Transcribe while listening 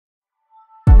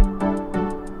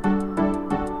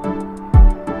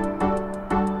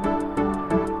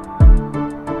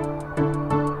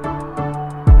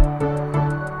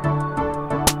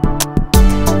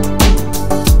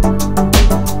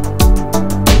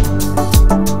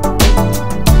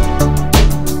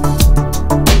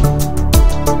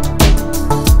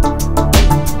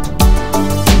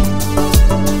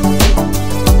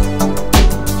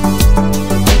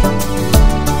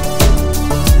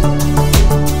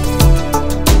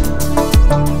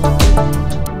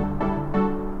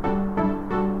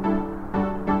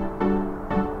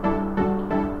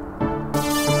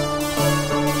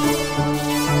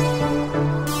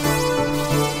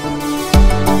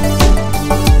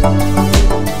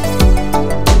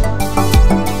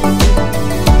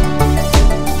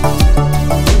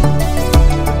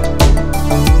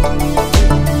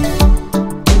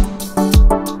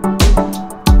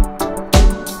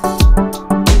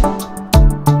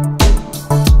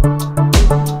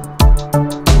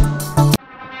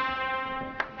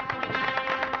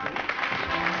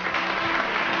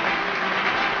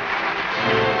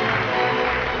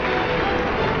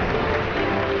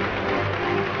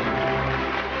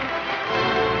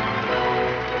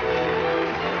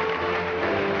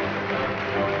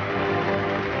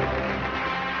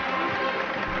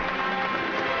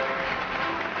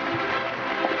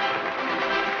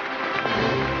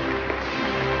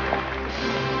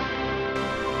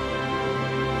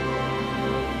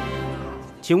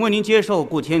请问您接受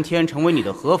顾芊芊成为你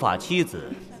的合法妻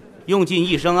子，用尽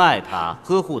一生爱她、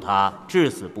呵护她，至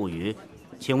死不渝？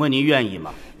请问您愿意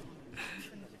吗？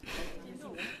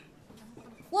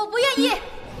我不愿意。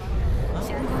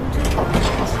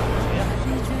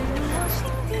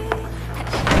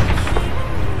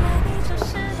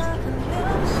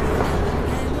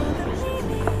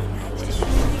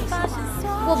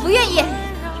我不愿意。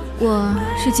我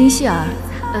是金希尔，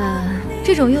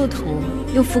这种又土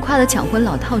又浮夸的抢婚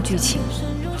老套剧情，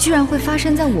居然会发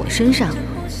生在我身上，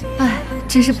哎，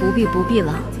真是不必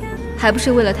了，还不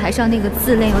是为了台上那个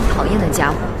自恋又讨厌的家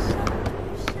伙。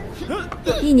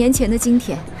1年前的今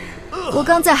天，我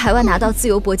刚在海外拿到自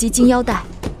由搏击金腰带，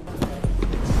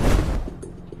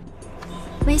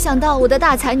没想到我的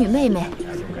大才女妹妹，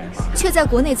却在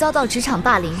国内遭到职场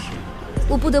霸凌，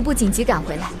我不得不紧急赶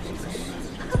回来。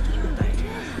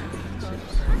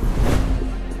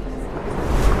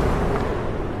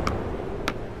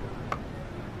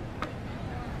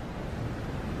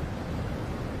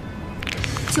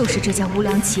就是这家无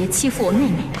良企业欺负我妹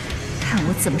妹，看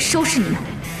我怎么收拾你们！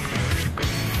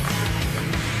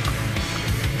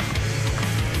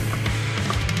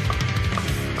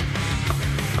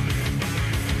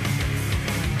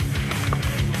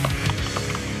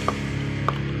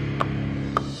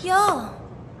哟，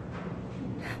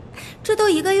这都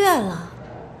1个月了，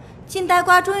金呆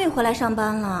瓜终于回来上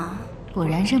班了。果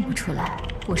然认不出来，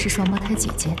我是双胞胎姐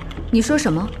姐。你说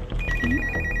什么？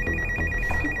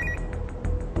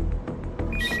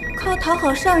靠讨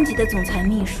好上级的总裁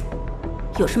秘书，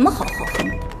有什么好豪横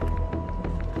的？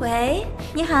喂，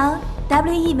你好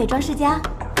 ，WE 美妆世家。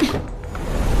哎，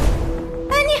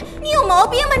你有毛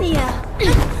病吧你？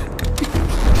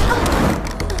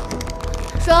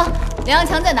说，梁阳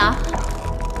强在哪儿？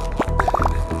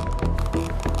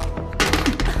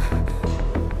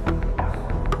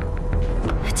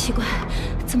奇怪，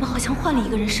怎么好像换了一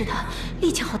个人似的，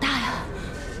力气好大呀！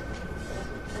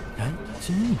哎，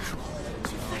金秘书。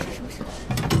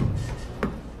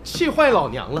气坏老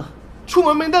娘了！出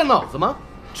门没带脑子吗？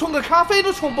冲个咖啡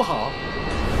都冲不好，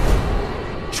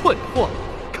蠢货，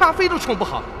咖啡都冲不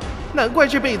好，难怪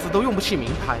这辈子都用不起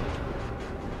名牌。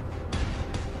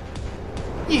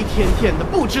一天天的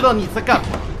不知道你在干嘛，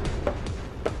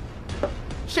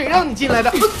谁让你进来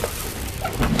的？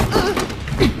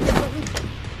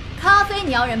咖啡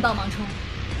你要人帮忙冲，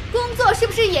工作是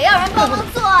不是也要人帮忙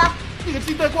做啊？那个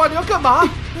金带瓜你要干嘛？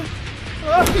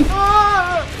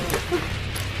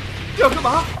要干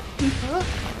嘛？我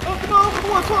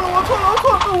错了，我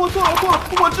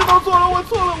知道错了，我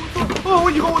错了，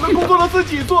我以后我的工作都自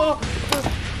己做。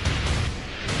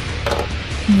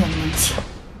娘娘腔。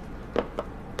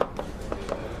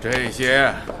这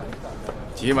些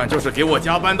今晚就是给我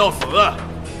加班到死，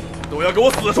都要给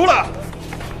我死出来！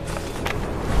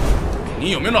你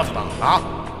有没有脑子吧？啊，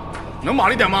能麻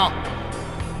利点吗？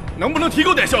能不能提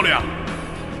高点效率啊？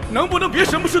能不能别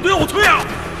什么事都要我推啊？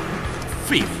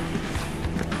废物！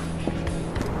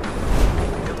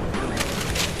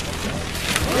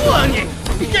你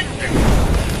现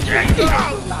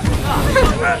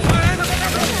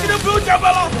在不用加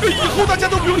班了，以后大家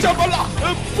都不用加班了，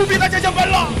不逼大家加班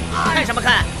了。看什么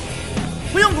看？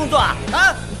不用工作啊！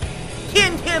啊，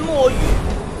天天摸鱼，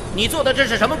你做的这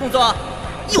是什么工作？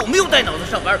有没有带脑子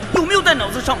上班？有没有带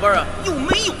脑子上班啊？有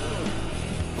没有？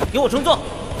给我重做，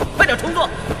快点重做！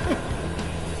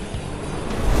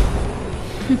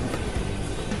哼，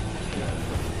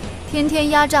天天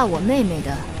压榨我妹妹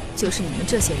的，就是你们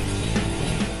这些人。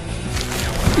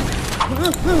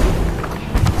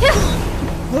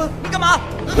你干嘛？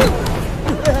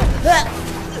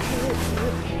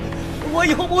我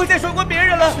以后不会再甩锅别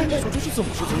人了。说这是怎么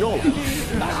吃错药了？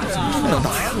不能打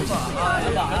死！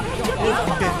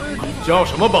叫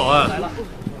什么保安？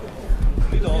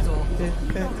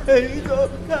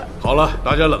好了，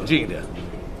大家冷静一点，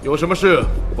有什么事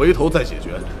回头再解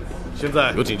决。现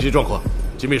在有紧急状况，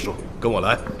金秘书跟我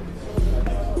来。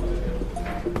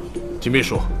金秘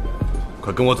书，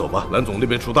快跟我走吧，蓝总那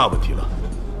边出大问题了。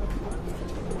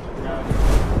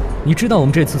你知道我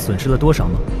们这次损失了多少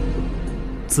吗？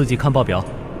自己看报表。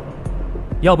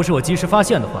要不是我及时发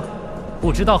现的话，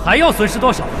不知道还要损失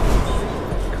多少。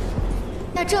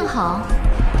那正好，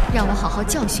让我好好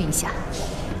教训一下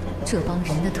这帮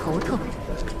人的头头。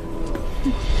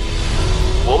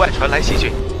国外传来喜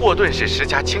讯，霍顿市10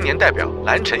家青年代表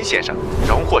蓝晨先生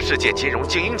荣获世界金融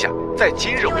精英奖。在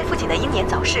今日，因为父亲的英年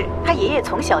早逝，他爷爷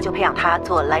从小就培养他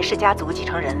做蓝氏家族继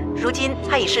承人。如今，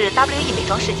他已是 WE 美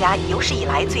妆世家有史以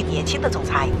来最年轻的总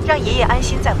裁，让爷爷安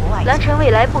心在国外。蓝晨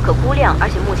未来不可估量，而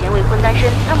且目前未婚单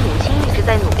身，他母亲一直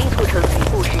在努力促成与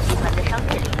顾氏集团的商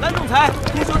业领域。蓝总裁，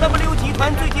听说 WE 集团团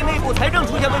最近内部财政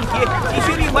出现问题，急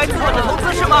需另外资本的投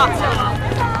资是吗？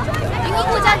您和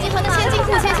顾家集团的千金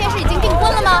顾芊芊是已经订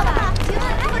婚了吗？请问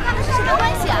和他们是什么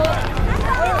关系啊？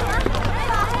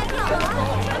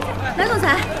蓝总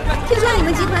裁，听说你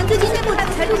们集团最近内部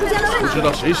财政出现了问题，不知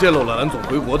道谁泄露了蓝总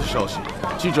回国的消息。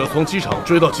记者从机场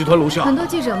追到集团楼下。很多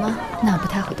记者吗？那不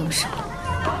太会动手。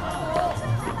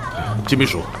金秘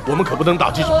书，我们可不能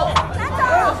打记者。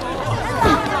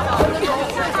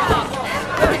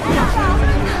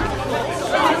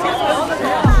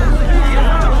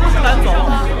不是蓝总，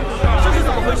这是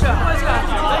怎么回事？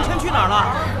蓝晨去哪儿了？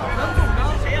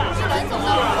谁呀？是蓝总的。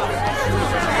蓝晨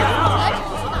去哪儿了？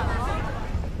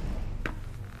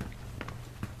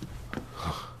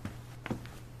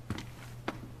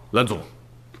蓝总，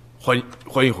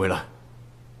欢迎回来。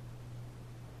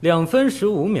2分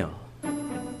15秒。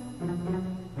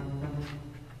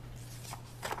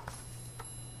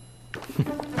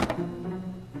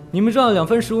你们知道2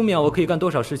分15秒我可以干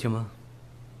多少事情吗？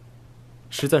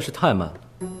实在是太慢了。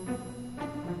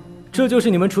这就是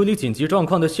你们处理紧急状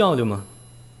况的效率吗？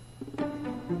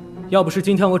要不是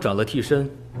今天我转了替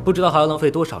身，不知道还要浪费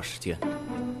多少时间。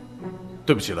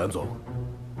对不起，蓝总，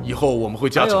以后我们会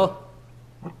加强。还有，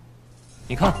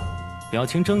你看，表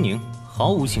情狰狞，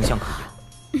毫无形象可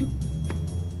言。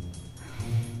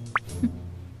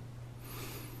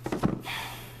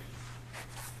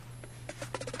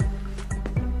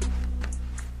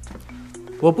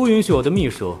我不允许我的秘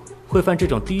书会犯这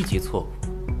种低级错误。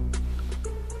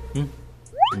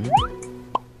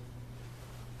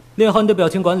练好你的表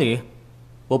情管理，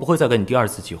我不会再给你第2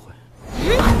次机会。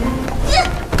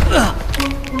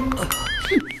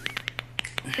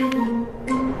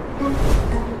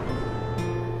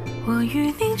我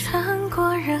与你穿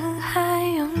过人海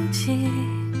拥挤，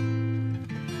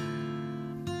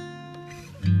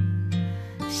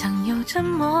像有着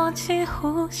默契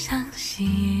互相吸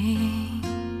引。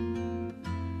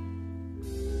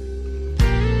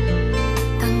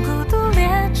当孤独裂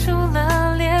出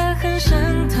了裂痕，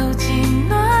渗透进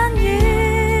暖意，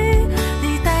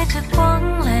你带着光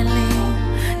来临，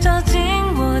照进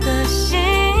我的心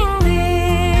里。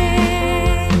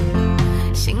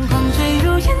星光坠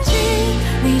入眼睛，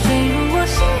你坠入我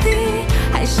心底，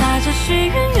还傻着许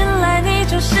愿，原来你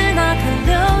就是那颗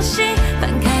流星。翻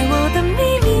开我的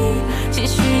秘密，期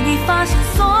许你发现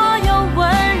所有温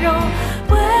柔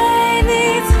为你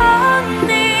藏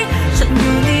匿，沉入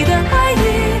你的爱意，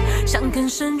像更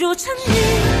深入沉溺，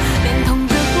连同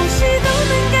着呼吸都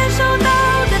能感受到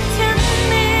的甜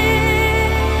蜜。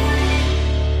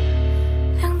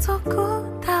2座孤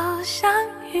岛相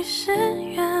遇是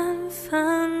缘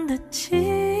分的奇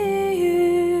迹。